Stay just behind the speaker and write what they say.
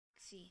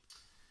actie.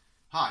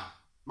 Hi,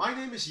 my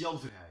name is Jan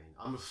Verheyen.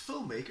 I'm a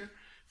filmmaker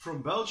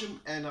from Belgium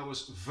and I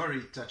was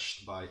very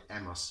touched by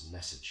Emma's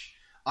message.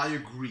 I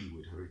agree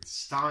with her.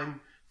 It's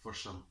time for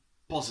some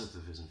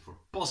positivism, for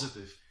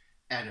positive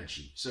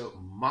energy. So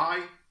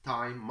my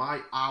time,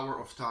 my hour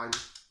of time,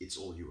 it's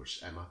all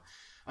yours, Emma.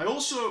 I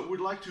also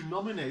would like to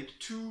nominate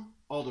two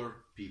other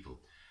people.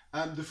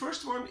 The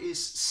first one is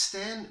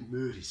STIJN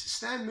MEURIS.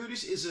 STIJN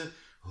MEURIS is a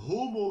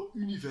homo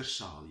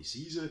universalis.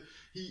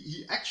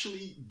 He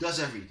actually does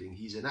everything.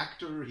 He's an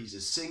actor, he's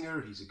a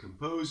singer, he's a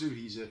composer,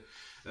 he's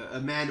a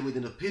man with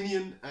an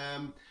opinion.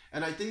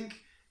 And I think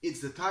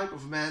it's the type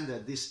of man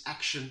that this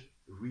action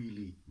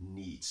really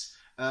needs.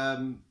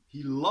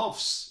 He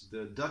loves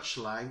the Dutch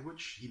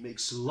language. He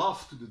makes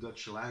love to the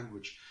Dutch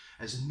language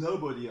as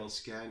nobody else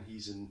can.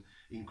 He's an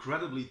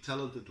incredibly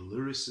talented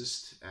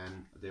lyricist,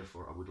 and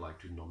therefore I would like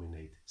to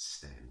nominate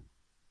STIJN.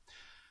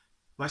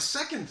 My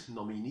second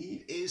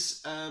nominee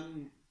is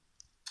an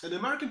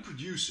American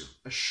producer,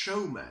 a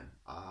showman.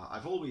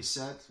 I've always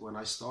said when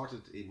I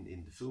started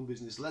in the film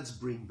business, let's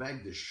bring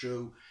back the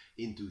show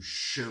into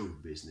show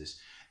business.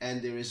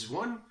 And there is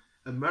one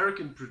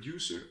American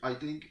producer, I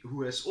think,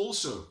 who has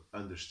also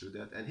understood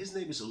that, and his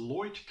name is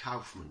LLOYD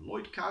KAUFMAN.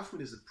 LLOYD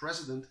KAUFMAN is the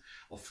president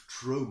of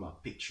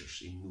Troma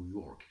Pictures in New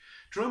York.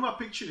 Troma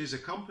Pictures is a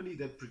company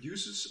that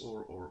produces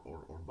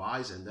or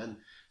buys and then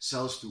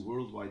sells to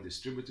worldwide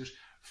distributors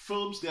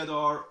films that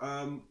are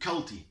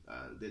culty.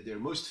 Their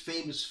most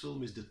famous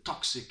film is The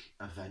Toxic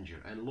Avenger,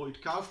 and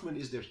LLOYD KAUFMAN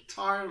is their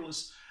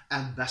tireless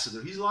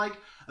ambassador. He's like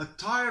a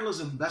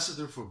tireless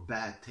ambassador for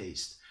bad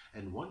taste.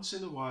 And once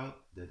in a while,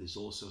 that is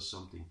also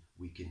something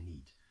we can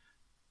need.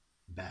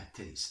 Bad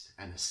taste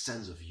and a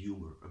sense of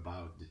humor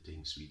about the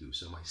things we do.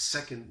 So my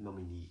second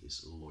nominee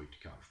is LLOYD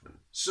KAUFMAN.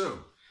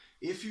 So,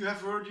 if you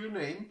have heard your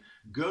name,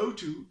 go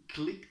to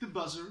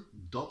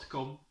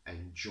clickthebuzzer.com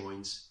and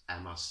join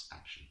Emma's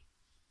action.